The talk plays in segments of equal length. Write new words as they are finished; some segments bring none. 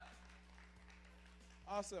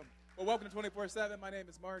Awesome. Well, welcome to 24/7. My name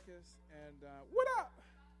is Marcus, and what up?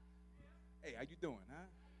 Hey, how you doing, huh?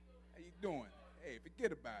 How you doing? Hey,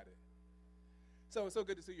 forget about it. So it's so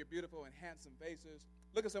good to see your beautiful and handsome faces.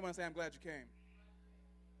 Look at someone and say, I'm glad you came.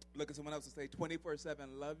 Look at someone else and say,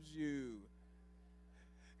 24/7 loves you.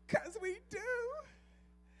 Because we do.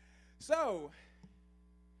 So,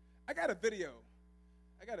 I got a video.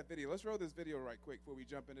 Let's roll this video right quick before we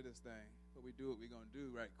jump into this thing. Before we do what we're going to do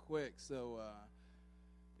right quick. So,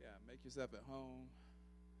 make yourself at home.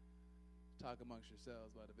 Talk amongst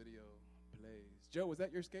yourselves while the video plays. Joe, was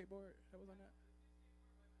that your skateboard that was on that?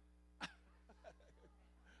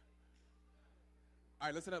 All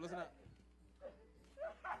right, listen up. I'm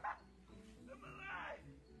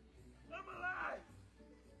alive!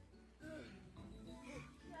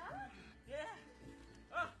 Yeah?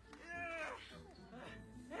 Oh,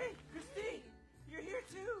 yeah! Hey, Christine! You're here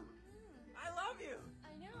too! I love you!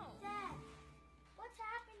 I know. Dad, what's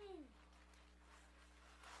happening?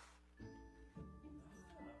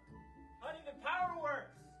 Honey, the power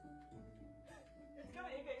works!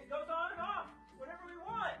 It goes on and off whenever we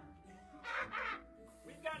want!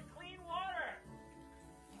 We've got clean water!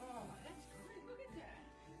 Oh, that's great. Look at that.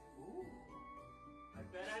 Ooh. I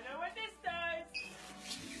bet I know what this does.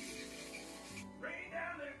 Rain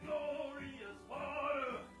down the glorious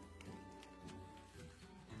water.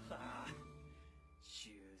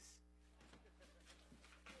 Shoes.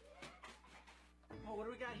 Oh, what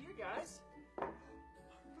do we got here, guys?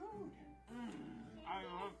 Food. I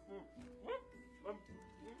love food.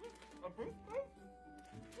 A big food?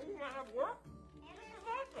 We have work? This is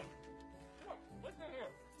awesome. Look, listen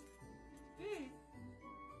here. See?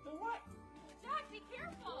 The what? Jack, be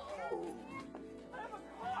careful. Oh, I have a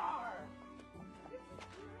car.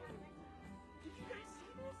 Did you guys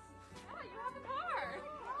see this? Yeah, you have a car.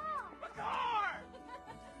 A car!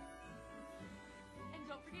 And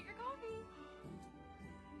don't forget your coffee.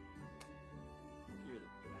 You're the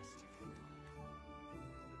best.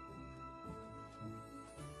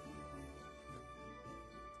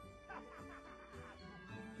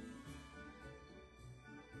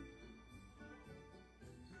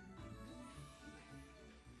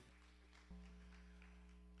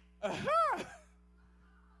 Aha!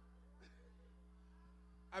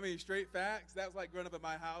 I mean, straight facts. That's like growing up at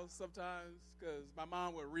my house sometimes because my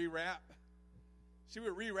mom would rewrap. She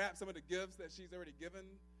would rewrap some of the gifts that she's already given.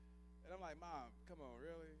 And I'm like, Mom, come on,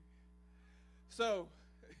 really? So,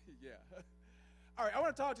 yeah. All right, I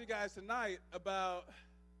want to talk to you guys tonight about,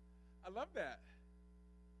 I love that.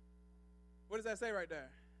 What does that say right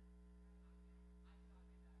there?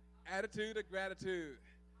 Attitude of gratitude.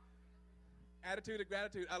 Attitude of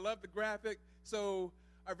gratitude. I love the graphic. So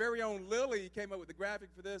our very own Lily came up with the graphic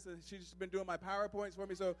for this, and she's been doing my PowerPoints for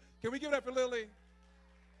me. So can we give it up for Lily?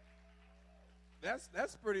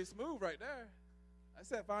 That's pretty smooth right there. I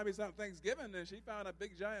said, find me something Thanksgiving, and she found a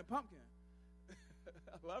big giant pumpkin.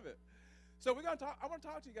 I love it. So we're gonna talk. I want to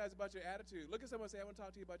talk to you guys about your attitude. Look at someone and say, I want to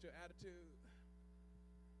talk to you about your attitude.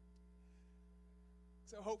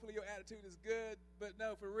 So hopefully your attitude is good, but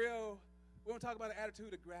no, for real, we want to talk about an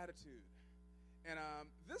attitude of gratitude. And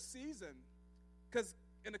this season, because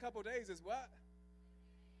in a couple of days is what?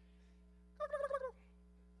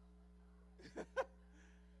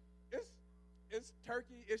 it's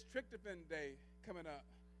turkey, it's tryptophan day coming up.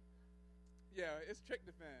 Yeah, it's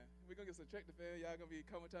tryptophan. We're going to get some tryptophan. Y'all going to be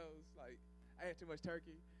comatose. Like, I had too much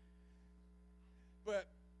turkey. But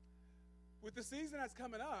with the season that's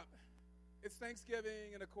coming up, it's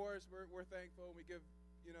Thanksgiving, and of course, we're thankful, and we give,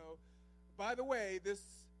 by the way,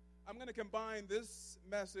 I'm going to combine this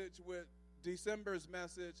message with December's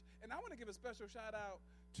message, and I want to give a special shout out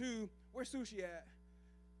to, where's Sushi at?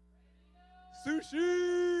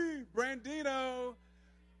 Sushi! Brandino,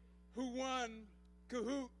 who won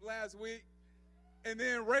Kahoot last week, and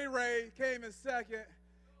then Ray came in second,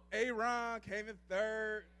 Aaron came in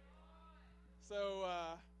third. So,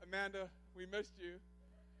 Amanda, we missed you.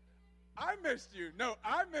 I missed you. No,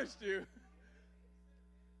 I missed you.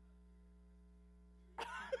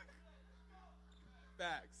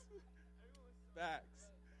 Facts.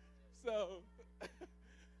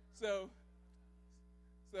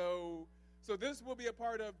 So this will be a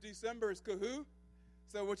part of December's Kahoot.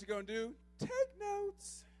 So what you gonna do? Take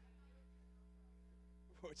notes.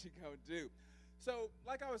 What you gonna do? So,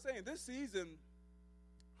 like I was saying, this season,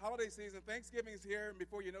 holiday season, Thanksgiving is here, and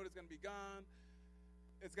before you know it, it's gonna be gone.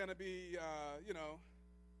 It's gonna be,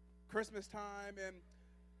 Christmas time, and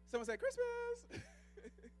someone say Christmas.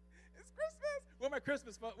 It's Christmas. Where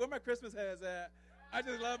my Christmas hats at? I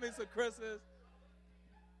just love me some Christmas.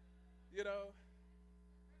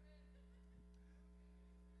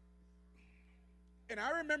 And I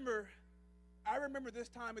remember this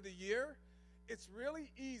time of the year, it's really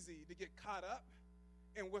easy to get caught up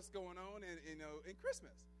in what's going on in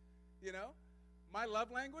Christmas. You know, my love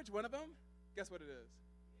language, one of them, guess what it is?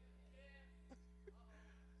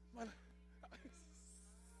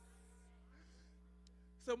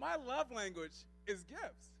 So my love language is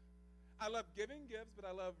gifts. I love giving gifts, but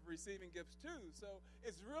I love receiving gifts too. So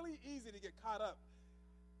it's really easy to get caught up.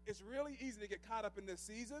 It's really easy to get caught up in this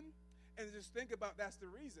season and just think about that's the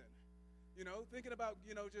reason. You know, thinking about,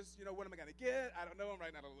 what am I going to get? I don't know. I'm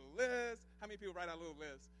writing out a little list. How many people write out a little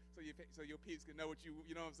list so your peeps can know what you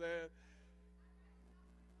know what I'm saying?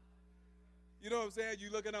 You know what I'm saying?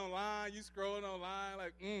 You looking online, you scrolling online,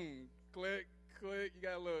 like, click. You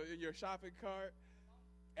got a little in your shopping cart.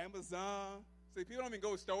 Amazon. See, people don't even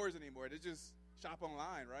go to stores anymore. They just shop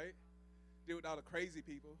online, right? Deal with all the crazy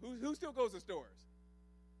people. Who still goes to stores?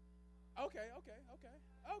 Okay.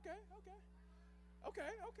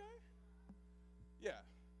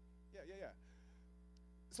 Yeah.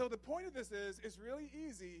 So the point of this is, it's really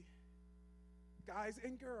easy, guys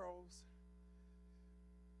and girls,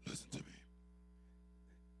 listen to me.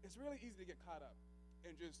 It's really easy to get caught up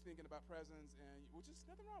in just thinking about presents, which is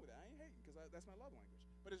nothing wrong with that. I ain't hating because that's my love language.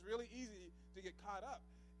 But it's really easy to get caught up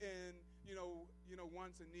in,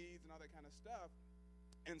 wants and needs and all that kind of stuff.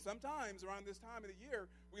 And sometimes around this time of the year,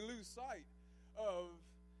 we lose sight of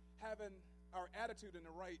having our attitude in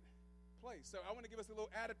the right place. So I want to give us a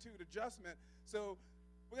little attitude adjustment. So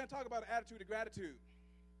we're going to talk about attitude of gratitude.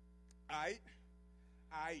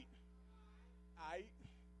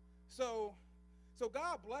 So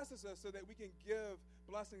God blesses us so that we can give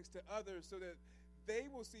blessings to others so that they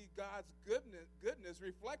will see God's goodness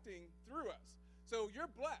reflecting through us. So you're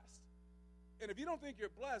blessed. And if you don't think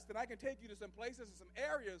you're blessed, then I can take you to some places and some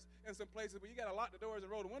areas and some places where you got to lock the doors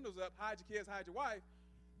and roll the windows up, hide your kids, hide your wife,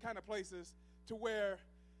 kind of places to where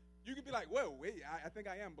you can be like, whoa, wait, I think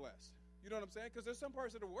I am blessed. You know what I'm saying? Because there's some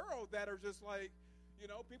parts of the world that are just like,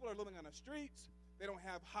 people are living on the streets. They don't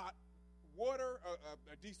have hot water,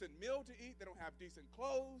 a decent meal to eat. They don't have decent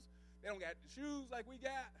clothes. They don't got shoes like we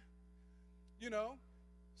got.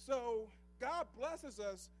 So God blesses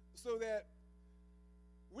us so that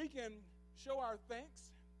we can show our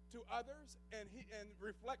thanks to others and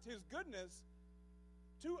reflect his goodness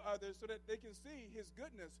to others so that they can see his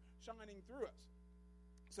goodness shining through us.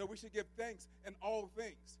 So we should give thanks in all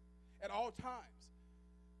things, at all times,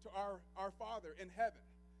 to our Father in heaven,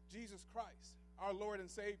 Jesus Christ, our Lord and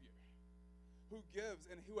Savior, who gives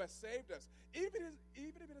and who has saved us. Even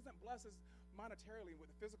if he doesn't bless us monetarily with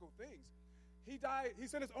the physical things, he died. He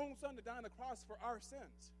sent his own son to die on the cross for our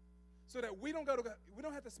sins, so that we don't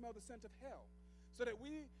have to smell the scent of hell, so that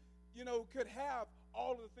we, could have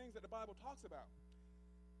all of the things that the Bible talks about.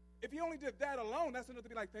 If he only did that alone, that's enough to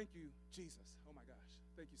be like, thank you, Jesus. Oh my gosh,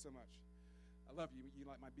 thank you so much. I love you. You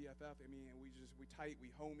like my BFF. I mean, we tight,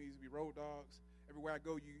 we homies, we road dogs. Everywhere I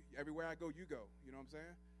go, you go. You know what I'm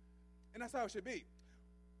saying? And that's how it should be.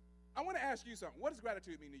 I want to ask you something. What does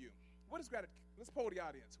gratitude mean to you? What is gratitude? Let's poll the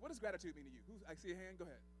audience. What does gratitude mean to you? I see a hand. Go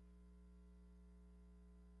ahead.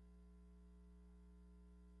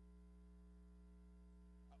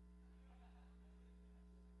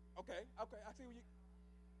 Okay.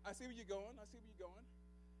 I see where you're going.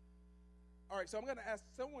 All right, so I'm going to ask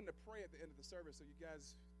someone to pray at the end of the service so you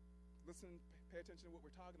guys listen, pay attention to what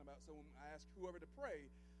we're talking about. So when I ask whoever to pray,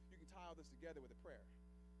 you can tie all this together with a prayer.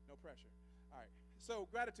 No pressure. All right, so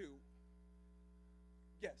gratitude.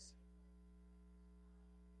 Yes.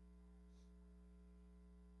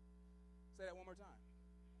 Say that one more time.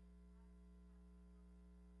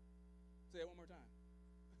 Say it one more time.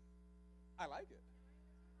 I like it.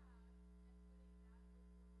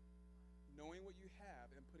 Knowing what you have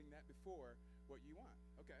and putting that before what you want.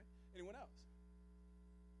 Okay. Anyone else?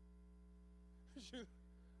 Shoot.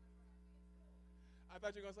 I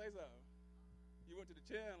thought you were going to say something. You went to the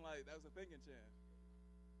chin like that was a thinking chin.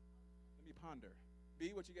 Let me ponder. B,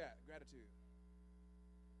 what you got? Gratitude.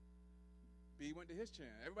 B went to his chin.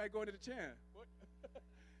 Everybody going to the chin. What?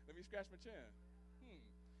 Let me scratch my chin.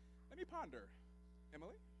 Let me ponder.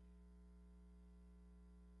 Emily?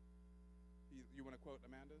 You want to quote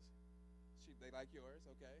Amanda's? They like yours,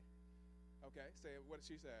 okay. Okay, say what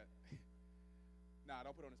she said. Nah,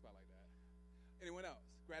 don't put her on the spot like that. Anyone else?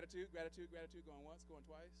 Gratitude, going once, going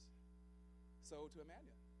twice. So to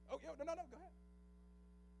Amanda. Oh, no, go ahead.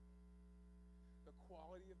 The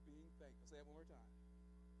quality of being thankful. Say it one more time.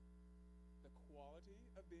 The quality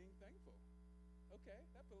of being thankful. Okay,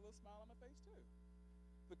 that put a little smile on my face too.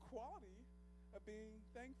 The quality of being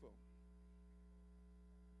thankful.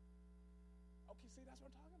 Okay, see, that's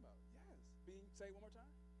what I'm talking about. Yes. Say it one more time.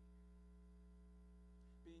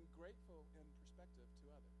 being grateful in perspective to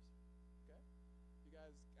others. Okay? You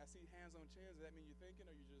guys, I see hands on chins. Does that mean you're thinking,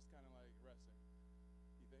 or you're just kind of like resting?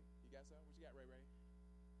 You think? You got some? What you got, Ray Ray?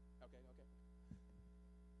 Okay.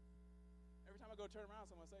 Every time I go turn around,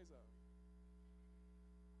 someone say something.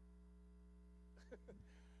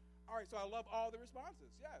 All right, so I love all the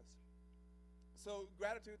responses, yes. So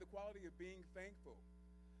gratitude, the quality of being thankful,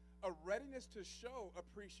 a readiness to show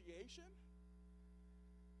appreciation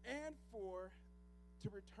and to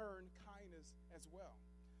return kindness as well.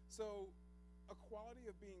 So a quality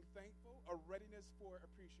of being thankful, a readiness for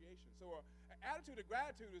appreciation. So an attitude of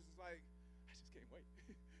gratitude is like, I just can't wait.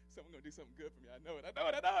 Someone's going to do something good for me. I know it. What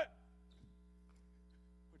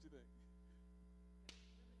you think?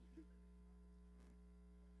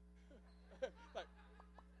 Like,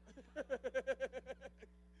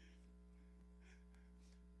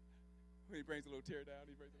 when he brings a little tear down,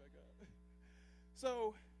 he brings it back up.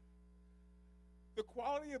 So, the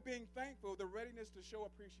quality of being thankful, the readiness to show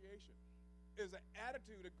appreciation, is an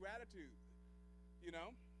attitude of gratitude. You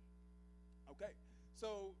know? Okay.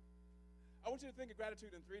 So, I want you to think of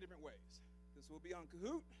gratitude in 3 different ways. This will be on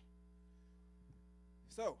Kahoot.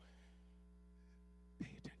 So, pay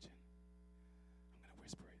attention. I'm going to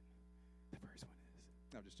whisper it. The first one is.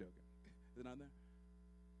 No, I'm just joking. Is it on there?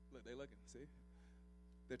 Look, they're looking. See?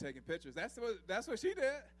 They're taking pictures. That's what she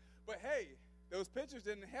did. But hey, those pictures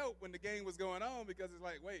didn't help when the game was going on, because it's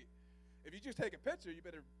like, wait, if you just take a picture, you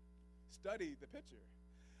better study the picture.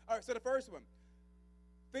 All right, so the first one.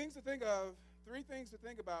 3 things to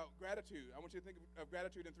think about gratitude. I want you to think of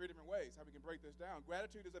gratitude in 3 different ways, how we can break this down.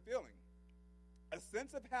 Gratitude is a feeling, a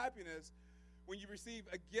sense of happiness when you receive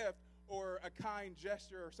a gift or a kind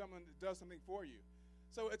gesture or someone that does something for you.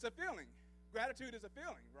 So it's a feeling. Gratitude is a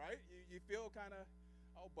feeling, right? You feel kind of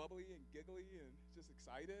all bubbly and giggly and just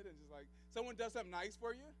excited and just like someone does something nice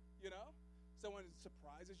for you, you know? Someone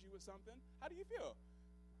surprises you with something. How do you feel?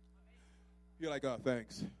 You're like, oh,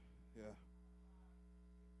 thanks. Yeah.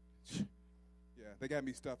 Yeah, they got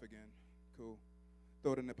me stuff again. Cool.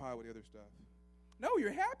 Throw it in the pile with the other stuff. No,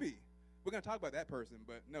 you're happy. We're going to talk about that person,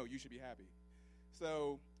 but no, you should be happy.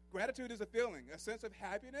 So gratitude is a feeling, a sense of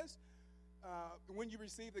happiness when you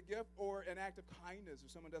receive a gift or an act of kindness or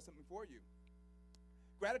someone does something for you.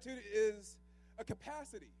 Gratitude is a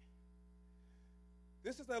capacity.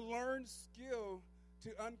 This is a learned skill to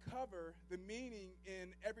uncover the meaning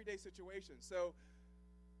in everyday situations. So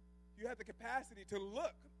you have the capacity to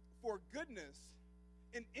look for goodness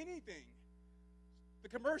in anything. The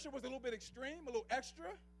commercial was a little bit extreme, a little extra.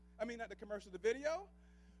 I mean, not the commercial, the video.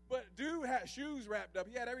 But dude had shoes wrapped up.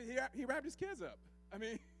 He wrapped his kids up. I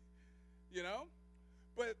mean, you know.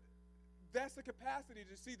 But that's the capacity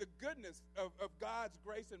to see the goodness of God's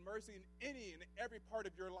grace and mercy in any and every part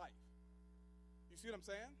of your life. You see what I'm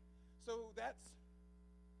saying? So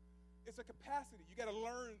it's a capacity. You got to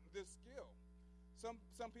learn this skill.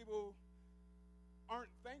 Some people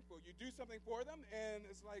aren't thankful. You do something for them, and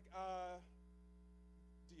it's like,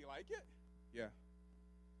 do you like it? Yeah.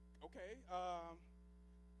 Okay.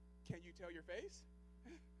 Can you tell your face?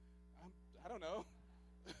 I don't know.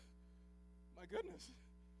 My goodness.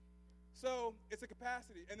 So it's a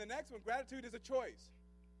capacity. And the next one, gratitude is a choice.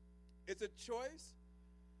 It's a choice.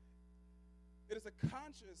 It is a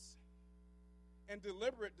conscious and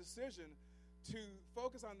deliberate decision to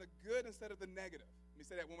focus on the good instead of the negative. Let me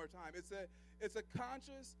say that one more time. It's a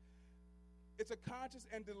conscious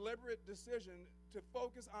and deliberate decision to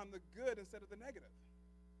focus on the good instead of the negative.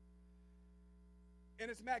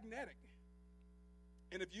 And it's magnetic.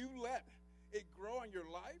 And if you let it grow in your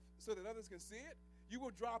life so that others can see it, you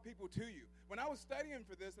will draw people to you. When I was studying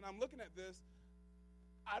for this and I'm looking at this,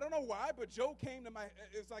 I don't know why, but Joe came to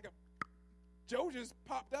Joe just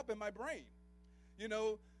popped up in my brain. You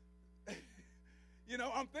know,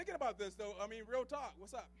 I'm thinking about this though. I mean, real talk.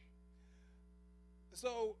 What's up?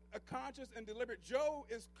 So a conscious and deliberate. Joe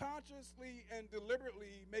is consciously and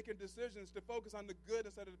deliberately making decisions to focus on the good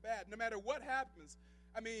instead of the bad. No matter what happens.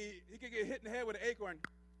 I mean, he could get hit in the head with an acorn,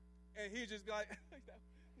 and he'd just be like,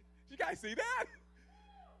 you guys see that?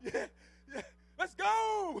 Yeah, let's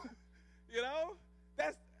go. You know,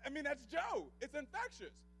 that's Joe. It's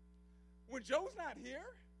infectious. When Joe's not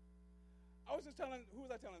here, who was I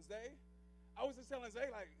telling? Zay? I was just telling Zay,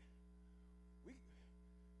 like,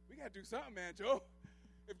 we got to do something, man, Joe.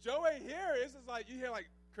 If Joe ain't here, it's just like you hear, like,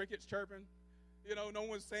 crickets chirping. You know, no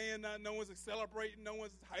one's saying nothing. No one's celebrating. No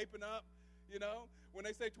one's hyping up, you know. When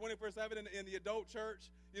they say 24/7 in the adult church,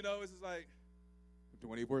 you know, it's just like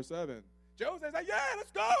 24/7. Joe says, like, yeah,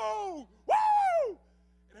 let's go. Woo! And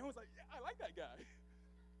everyone's like, yeah, I like that guy.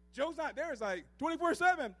 Joe's not there. It's like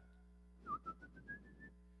 24/7.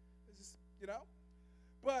 It's just, you know.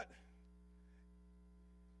 But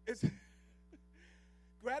it's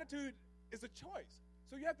gratitude is a choice.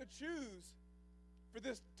 So you have to choose for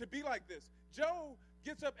this to be like this. Joe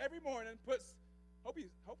gets up every morning, hopefully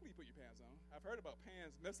you put your pants on. I've heard about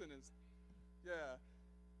pants missing yeah.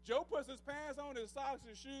 Joe puts his pants on, his socks,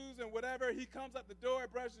 his shoes, and whatever. He comes up the door,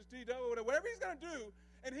 brushes his teeth, whatever he's going to do,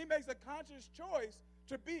 and he makes a conscious choice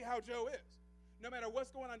to be how Joe is, no matter what's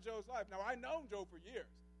going on in Joe's life. Now, I've known Joe for years.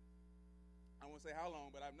 I won't say how long,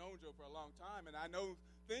 but I've known Joe for a long time, and I know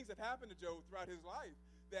things have happened to Joe throughout his life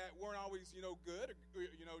that weren't always, good,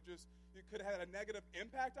 or just it could have had a negative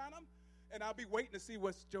impact on him, and I'll be waiting to see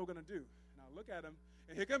what's Joe going to do. And I'll look at him,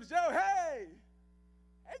 and here comes Joe. Hey,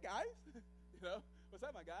 guys, what's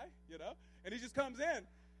up, my guy? And he just comes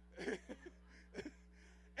in.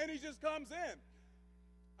 And he just comes in.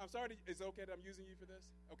 I'm sorry, it's okay that I'm using you for this?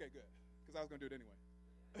 Okay, good, because I was going to do it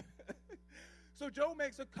anyway. So Joe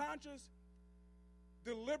makes a conscious,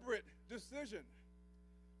 deliberate decision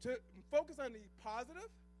to focus on the positive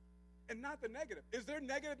and not the negative. Is there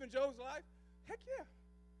negative in Joe's life? Heck yeah.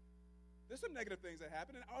 There's some negative things that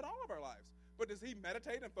happen in all of our lives. But does he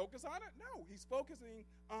meditate and focus on it? No, he's focusing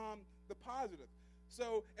on the positive.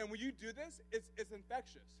 So, and when you do this, it's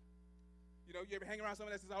infectious. You ever hang around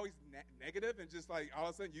someone that's just always negative and just like all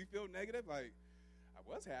of a sudden you feel negative? Like, I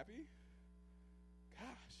was happy.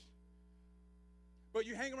 Gosh. But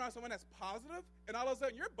you hang around someone that's positive and all of a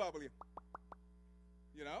sudden you're bubbly.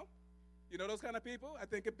 You know those kind of people? I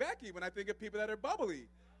think of Becky when I think of people that are bubbly.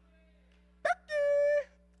 Becky!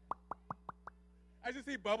 I just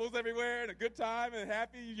see bubbles everywhere and a good time and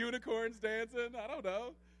happy unicorns dancing. I don't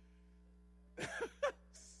know.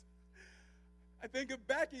 I think of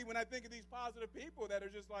Becky when I think of these positive people that are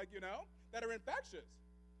just like, that are infectious.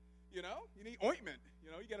 You need ointment.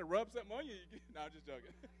 You got to rub something on you. No, I'm just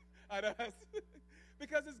joking. I know.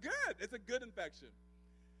 Because it's good. It's a good infection.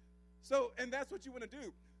 So, and that's what you want to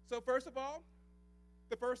do. So first of all,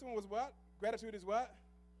 the first one was what? Gratitude is what?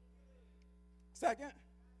 Second?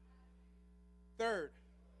 Third,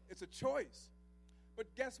 it's a choice. But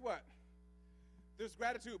guess what? There's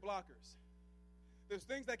gratitude blockers. There's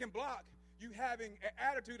things that can block you having an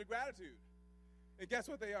attitude of gratitude. And guess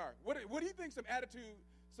what they are? What do you think some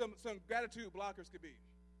gratitude blockers could be?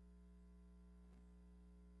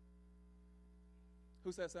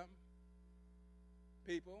 Who said something?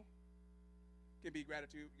 People can be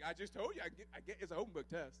gratitude. I just told you. I get it's an open book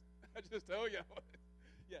test. I just told you.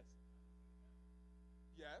 Yes.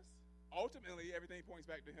 Yes. Ultimately, everything points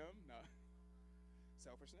back to him. No.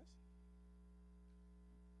 Selfishness.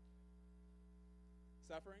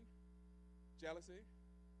 Suffering. Jealousy.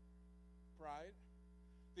 Pride.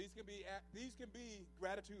 These can be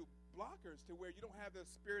gratitude blockers to where you don't have the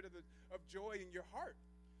spirit of joy in your heart.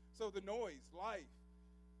 So the noise, life,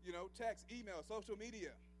 text, email, social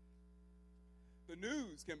media. The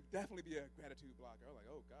news can definitely be a gratitude blocker. I'm like,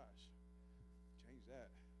 oh gosh, change that.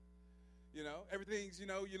 Everything's,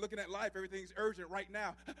 you're looking at life, everything's urgent right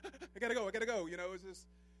now. I gotta go. It's just,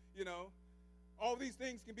 all these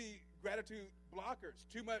things can be gratitude blockers.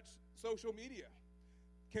 Too much social media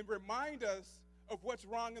can remind us of what's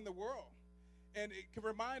wrong in the world. And it can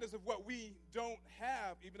remind us of what we don't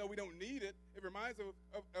have, even though we don't need it. It reminds us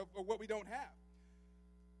of what we don't have.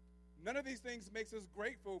 None of these things makes us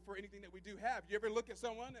grateful for anything that we do have. You ever look at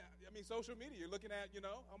someone, social media, you're looking at,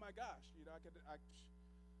 oh my gosh,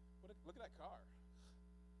 look at that car.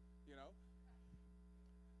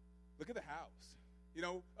 Look at the house.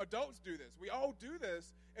 Adults do this. We all do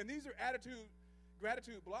this, and these are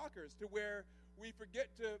gratitude blockers to where we forget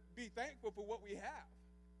to be thankful for what we have.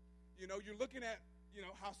 You're looking at,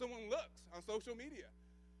 how someone looks on social media.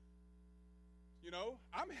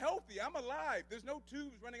 I'm healthy. I'm alive. There's no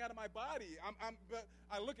tubes running out of my body. But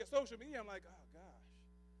I look at social media. I'm like, oh gosh.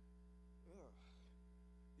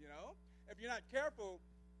 Ugh. If you're not careful,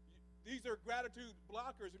 these are gratitude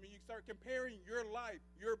blockers. You start comparing your life,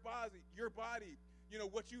 your body,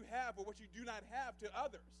 what you have or what you do not have to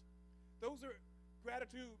others. Those are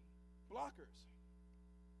gratitude blockers.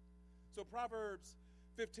 So Proverbs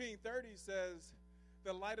 15:30 says,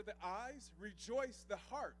 the light of the eyes, rejoice the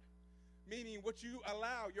heart. Meaning what you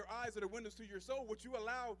allow, your eyes are the windows to your soul. What you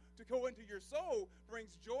allow to go into your soul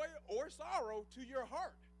brings joy or sorrow to your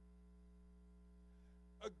heart.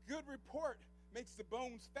 A good report makes the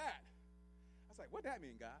bones fat. I was like, what that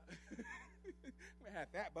mean, God? We have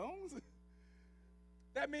fat bones?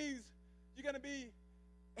 That means you're going to be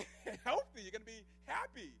healthy. You're going to be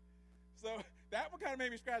happy. So that one kind of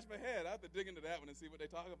made me scratch my head. I have to dig into that one and see what they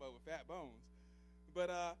talk about with fat bones.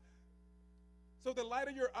 But so the light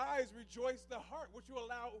of your eyes rejoice the heart. What you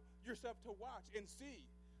allow yourself to watch and see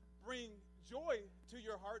bring joy to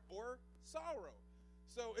your heart or sorrow.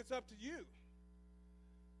 So it's up to you.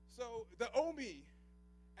 So the "oh me"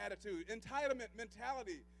 attitude, entitlement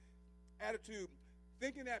mentality attitude,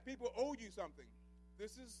 thinking that people owe you something.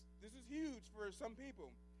 This is huge for some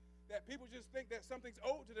people. That people just think that something's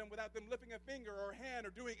owed to them without them lifting a finger or a hand or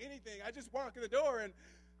doing anything. I just walk in the door and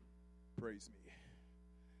praise me,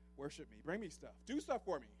 worship me, bring me stuff, do stuff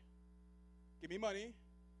for me, give me money.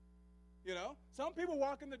 You know, some people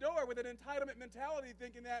walk in the door with an entitlement mentality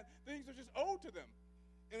thinking that things are just owed to them.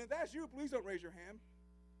 And if that's you, please don't raise your hand.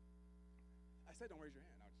 I said don't raise your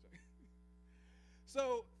hand. No, I'm just joking.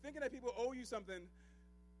 So thinking that people owe you something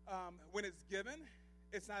when it's given,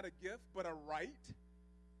 it's not a gift but a right.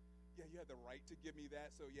 Yeah, you have the right to give me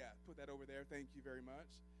that. So yeah, put that over there. Thank you very much.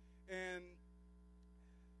 And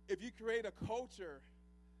if you create a culture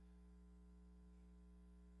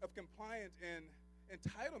of compliance and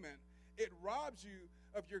entitlement, it robs you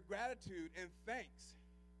of your gratitude and thanks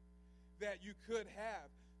that you could have,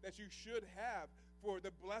 that you should have for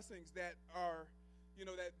the blessings that are, you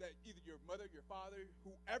know, that either your mother, your father,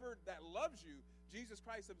 whoever that loves you, Jesus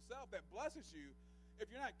Christ himself, that blesses you. If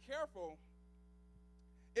you're not careful,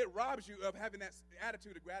 it robs you of having that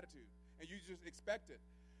attitude of gratitude, and you just expect it.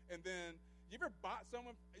 And then, have you ever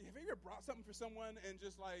brought something for someone and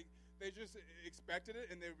just like, they just expected it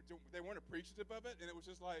and they weren't appreciative of it, and it was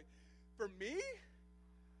just like, for me,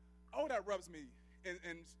 oh, that rubs me. And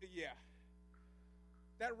yeah,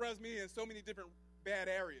 that rubs me in so many different bad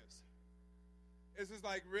areas. It's just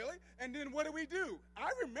like, really? And then what do we do?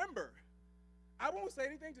 I remember. I won't say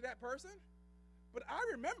anything to that person, but I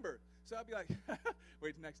remember. So I'll be like,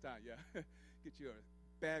 wait till next time, yeah. Get you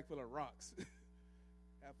a bag full of rocks.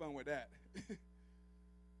 Have fun with that.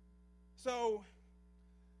 So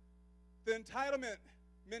the entitlement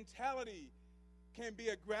mentality can be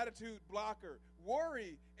a gratitude blocker.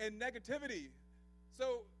 Worry and negativity.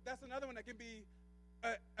 So that's another one that can be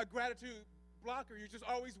a gratitude blocker. You're just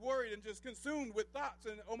always worried and just consumed with thoughts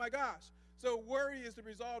and, oh my gosh. So worry is the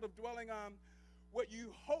result of dwelling on what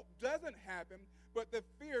you hope doesn't happen, but the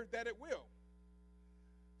fear that it will.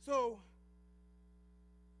 So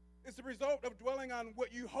it's the result of dwelling on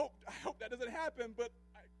what you hope. I hope that doesn't happen, but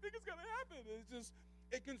I think it's going to happen. It's just,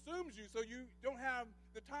 it consumes you, so you don't have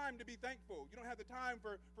the time to be thankful. You don't have the time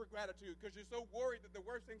for gratitude because you're so worried that the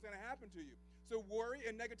worst thing's going to happen to you. So worry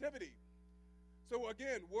and negativity. So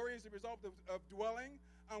again, worry is the result of dwelling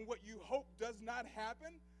on what you hope does not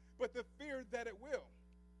happen, but the fear that it will.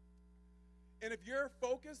 And if you're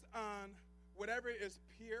focused on whatever is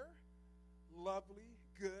pure, lovely,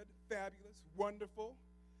 good, fabulous, wonderful,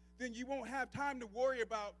 then you won't have time to worry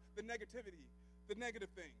about the negativity, the negative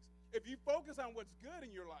things. If you focus on what's good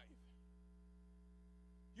in your life,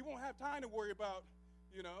 you won't have time to worry about,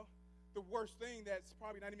 you know, the worst thing that's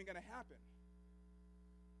probably not even going to happen.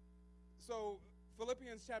 So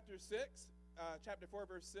Philippians chapter 4,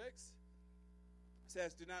 verse 6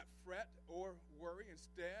 says, do not fret or worry.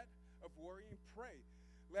 Instead of worrying, pray.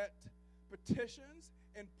 Let petitions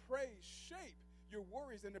and praise shape your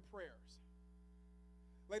worries into prayers,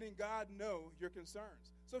 letting God know your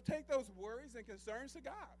concerns. So take those worries and concerns to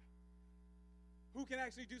God, who can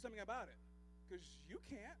actually do something about it, because you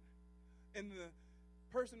can't, and the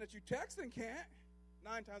person that you texting can't.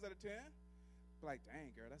 9 times out of 10, be like,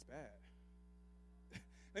 dang, girl, that's bad.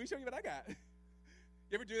 Let me show you what I got. You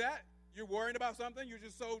ever do that? You're worrying about something, you're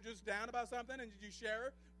just down about something, and you share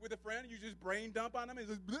it with a friend, and you just brain dump on them, and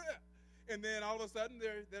just bleh. And then all of a sudden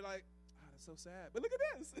they're like, oh, that's so sad. But look at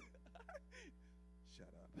this. Shut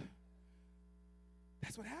up.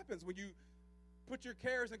 That's what happens when you put your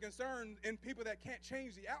cares and concerns in people that can't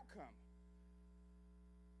change the outcome.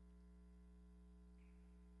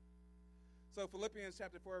 So Philippians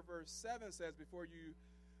chapter 4, verse 7 says, before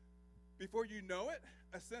you know it,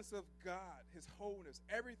 a sense of God, his wholeness,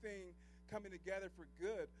 everything coming together for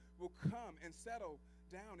good will come and settle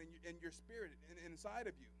down in your spirit and inside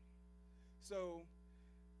of you. So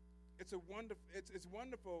it's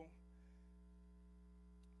wonderful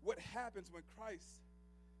what happens when Christ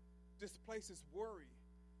displaces worry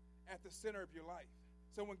at the center of your life.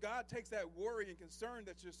 So when God takes that worry and concern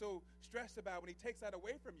that you're so stressed about, when he takes that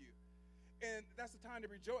away from you, and that's the time to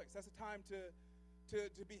rejoice. That's the time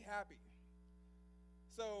to be happy.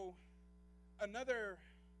 So another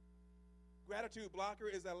gratitude blocker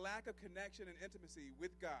is a lack of connection and intimacy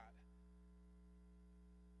with God.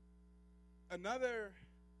 Another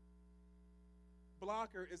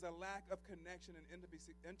blocker is a lack of connection and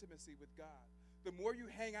intimacy with God. The more you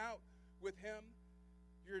hang out with him,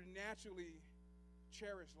 you're naturally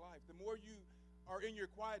cherish life. The more you are in your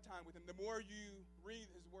quiet time with him, the more you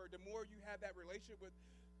read his word, the more you have that relationship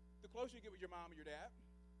the closer you get with your mom or your dad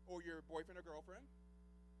or your boyfriend or girlfriend,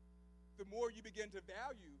 the more you begin to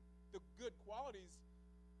value the good qualities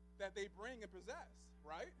that they bring and possess,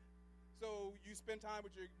 right? So you spend time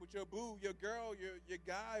with your boo, your girl, your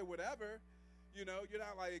guy, whatever. You know, you're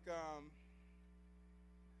not like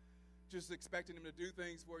just expecting them to do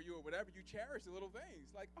things for you or whatever. You cherish the little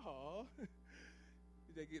things, like, oh,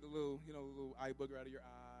 they get a little eye booger out of your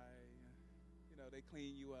eye. You know, they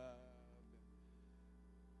clean you up.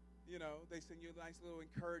 You know, they send you a nice little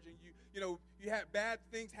encouraging. You know, you had bad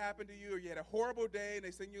things happen to you, or you had a horrible day, and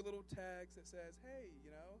they send you a little text that says, hey,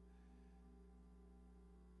 you know,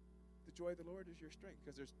 the joy of the Lord is your strength.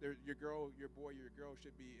 Because your girl, your boy, your girl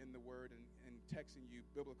should be in the Word and texting you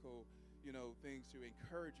biblical, you know, things to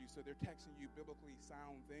encourage you. So they're texting you biblically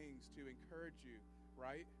sound things to encourage you,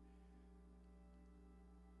 right?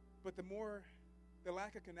 But the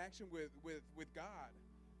lack of connection with God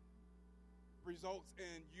results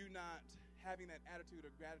in you not having that attitude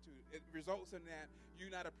of gratitude. It results in that you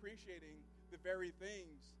not appreciating the very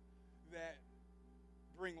things that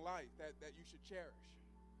bring life, that you should cherish.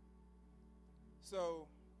 So,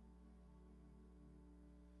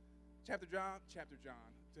 John chapter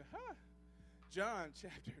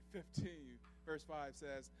 15, verse 5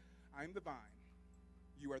 says, I am the vine,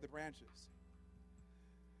 you are the branches.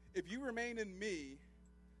 If you remain in me,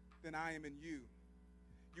 then I am in you.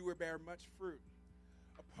 You will bear much fruit.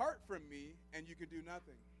 Apart from me, and you can do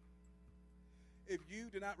nothing. If you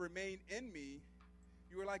do not remain in me,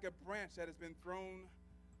 you are like a branch that has been thrown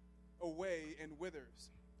away and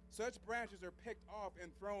withers. Such branches are picked off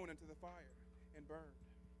and thrown into the fire and burned.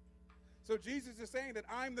 So Jesus is saying that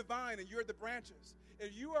I'm the vine and you're the branches.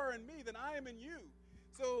 If you are in me, then I am in you.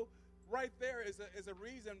 So right there is a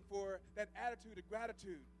reason for that attitude of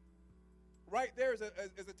gratitude. Right there is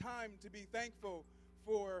a time to be thankful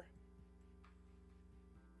for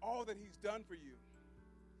all that he's done for you.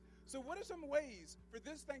 So what are some ways for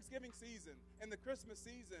this Thanksgiving season and the Christmas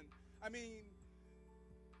season? I mean,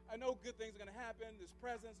 I know good things are going to happen. There's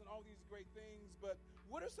presents and all these great things. But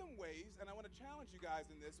what are some ways, and I want to challenge you guys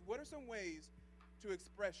in this, what are some ways to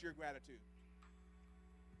express your gratitude?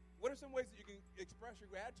 What are some ways that you can express your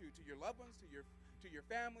gratitude to your loved ones, to your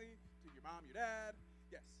family, to your mom, your dad?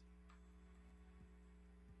 Yes.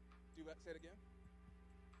 Say it again.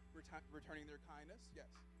 Returning their kindness,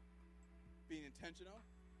 yes. Being intentional.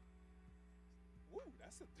 Woo,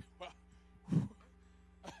 that's a wow.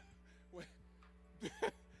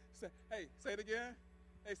 Hey, say it again.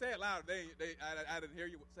 Hey, say it loud. I didn't hear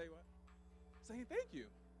you. Say what? Saying thank you.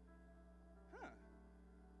 Huh?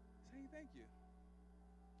 Saying thank you.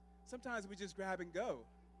 Sometimes we just grab and go.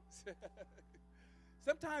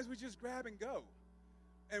 Sometimes we just grab and go,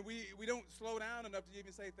 and we don't slow down enough to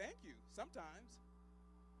even say thank you. Sometimes.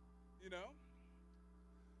 You know?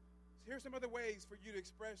 Here's some other ways for you to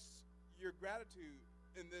express your gratitude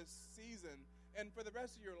in this season and for the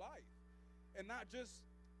rest of your life. And not just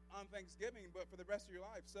on Thanksgiving, but for the rest of your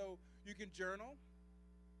life. So you can journal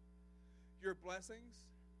your blessings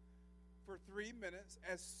for 3 minutes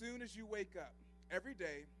as soon as you wake up. Every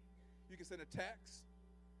day, you can send a text,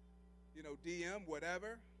 DM,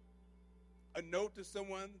 whatever, a note to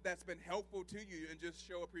someone that's been helpful to you and just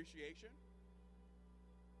show appreciation.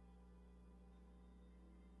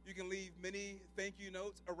 You can leave many thank you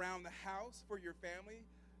notes around the house for your family.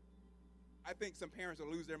 I think some parents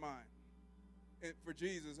will lose their mind. And for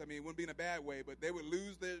Jesus, I mean, it wouldn't be in a bad way, but they would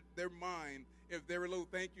lose their mind if there were little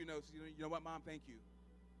thank you notes. You know what, Mom? Thank you.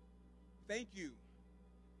 Thank you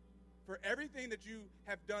for everything that you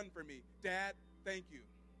have done for me. Dad, thank you.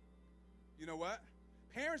 You know what?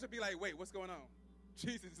 Parents would be like, wait, what's going on?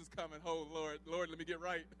 Jesus is coming. Oh, Lord, let me get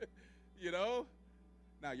right.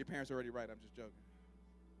 Now, your parents are already right. I'm just joking.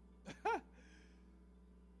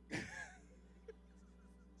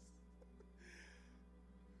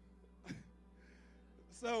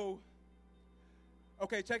 So,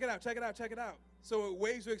 okay, check it out. So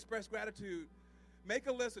ways to express gratitude. Make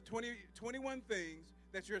a list of 21 things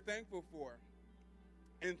that you're thankful for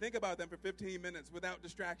and think about them for 15 minutes without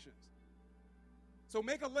distractions. So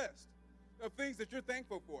make a list of things that you're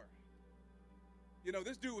thankful for.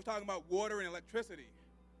 This dude was talking about water and electricity.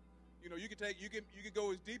 You can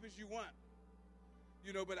go as deep as you want.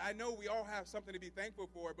 But I know we all have something to be thankful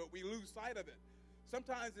for, but we lose sight of it.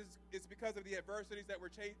 Sometimes it's because of the adversities that we're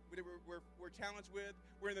challenged with.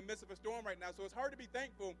 We're in the midst of a storm right now, so it's hard to be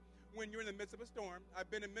thankful when you're in the midst of a storm. I've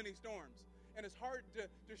been in many storms, and it's hard to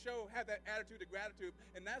have that attitude of gratitude,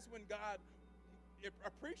 and that's when God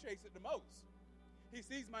appreciates it the most. He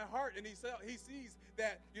sees my heart, and he sees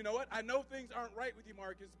that, you know what, I know things aren't right with you,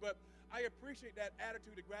 Marcus, but I appreciate that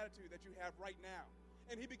attitude of gratitude that you have right now.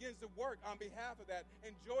 And he begins to work on behalf of that.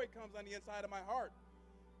 And joy comes on the inside of my heart,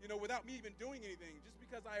 without me even doing anything, just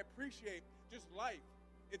because I appreciate just life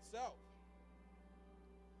itself.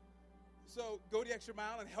 So go the extra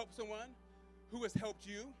mile and help someone who has helped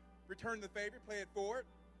you. Return the favor, play it forward.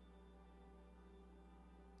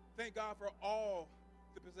 Thank God for all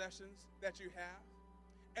the possessions that you have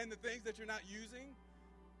and the things that you're not using.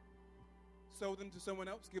 Sow them to someone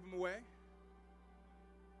else, give them away.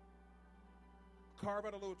 Carve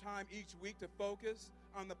out a little time each week to focus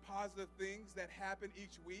on the positive things that happen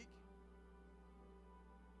each week.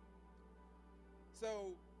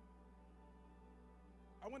 So,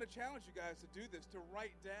 I want to challenge you guys to do this, to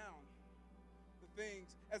write down the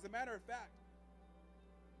things. As a matter of fact,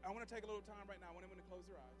 I want to take a little time right now. I want everyone to close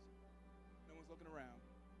their eyes. No one's looking around.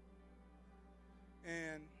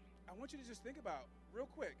 And I want you to just think about, real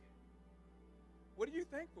quick, what are you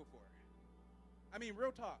thankful for? I mean,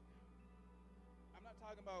 real talk. I'm not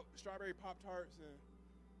talking about strawberry Pop-Tarts,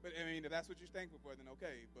 but I mean, if that's what you're thankful for, then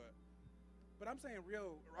okay. But I'm saying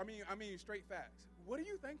I mean straight facts. What are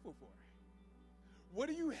you thankful for? What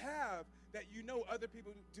do you have that other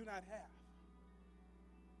people do not have?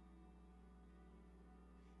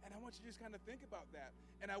 And I want you to just kind of think about that.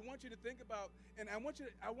 And I want you to think about, and I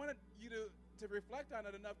wanted you to reflect on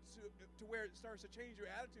it enough to where it starts to change your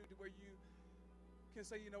attitude, to where you can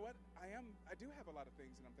say, you know what, I do have a lot of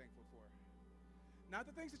things that I'm thankful for. Not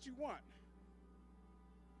the things that you want,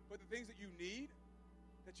 but the things that you need,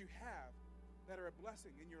 that you have, that are a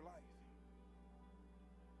blessing in your life.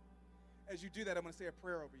 As you do that, I'm going to say a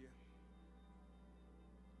prayer over you.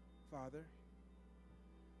 Father,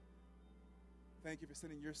 thank you for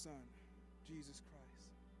sending your Son, Jesus Christ,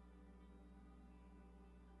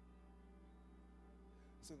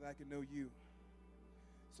 so that I can know you,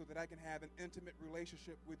 so that I can have an intimate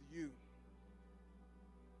relationship with you.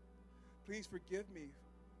 Please forgive me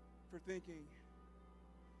for thinking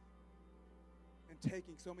and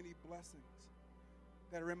taking so many blessings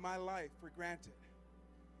that are in my life for granted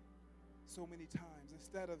so many times,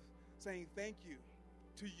 instead of saying thank you,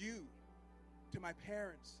 to my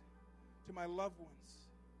parents, to my loved ones.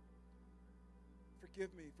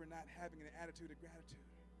 Forgive me for not having an attitude of gratitude.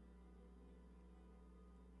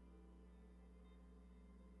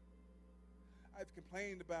 I've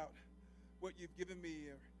complained about what you've given me,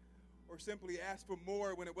 or simply asked for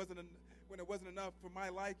more when it wasn't enough for my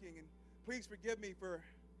liking. And please forgive me for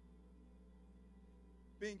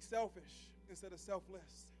being selfish instead of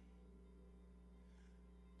selfless.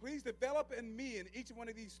 Please develop in me and each one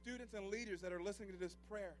of these students and leaders that are listening to this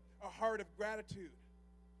prayer a heart of gratitude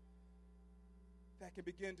that can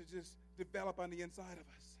begin to just develop on the inside of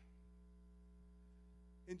us.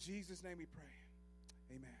 In Jesus' name we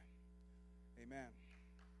pray. Amen. Amen.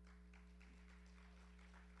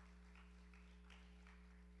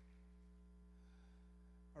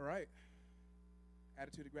 All right.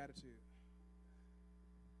 Attitude of gratitude.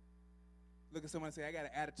 Look at someone and say, I got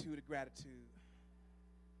an attitude of gratitude.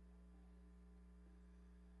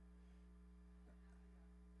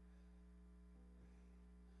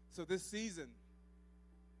 So this season,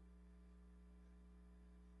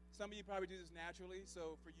 some of you probably do this naturally,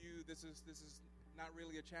 so for you this is not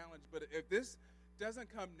really a challenge. But if this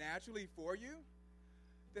doesn't come naturally for you,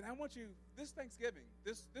 then I want you, this Thanksgiving,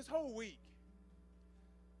 this whole week,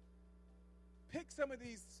 pick some of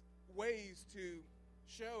these ways to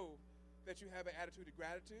show that you have an attitude of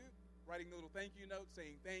gratitude, writing little thank you notes,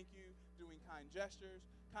 saying thank you, doing kind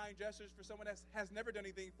gestures for someone that has never done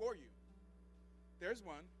anything for you. There's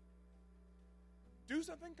one. Do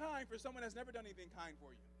something kind for someone that's never done anything kind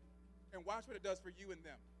for you, and watch what it does for you and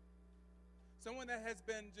them. Someone that has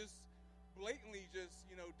been just blatantly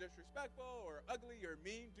disrespectful or ugly or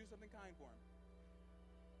mean, do something kind for them.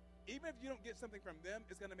 Even if you don't get something from them,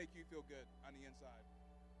 it's going to make you feel good on the inside.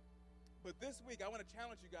 But this week, I want to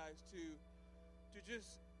challenge you guys to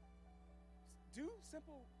just do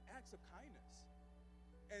simple acts of kindness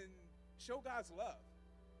and show God's love,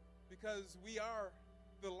 because we are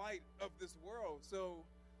the light of this world. So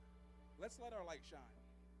let's let our light shine.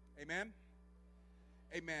 Amen?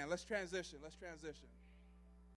 Amen. Let's transition.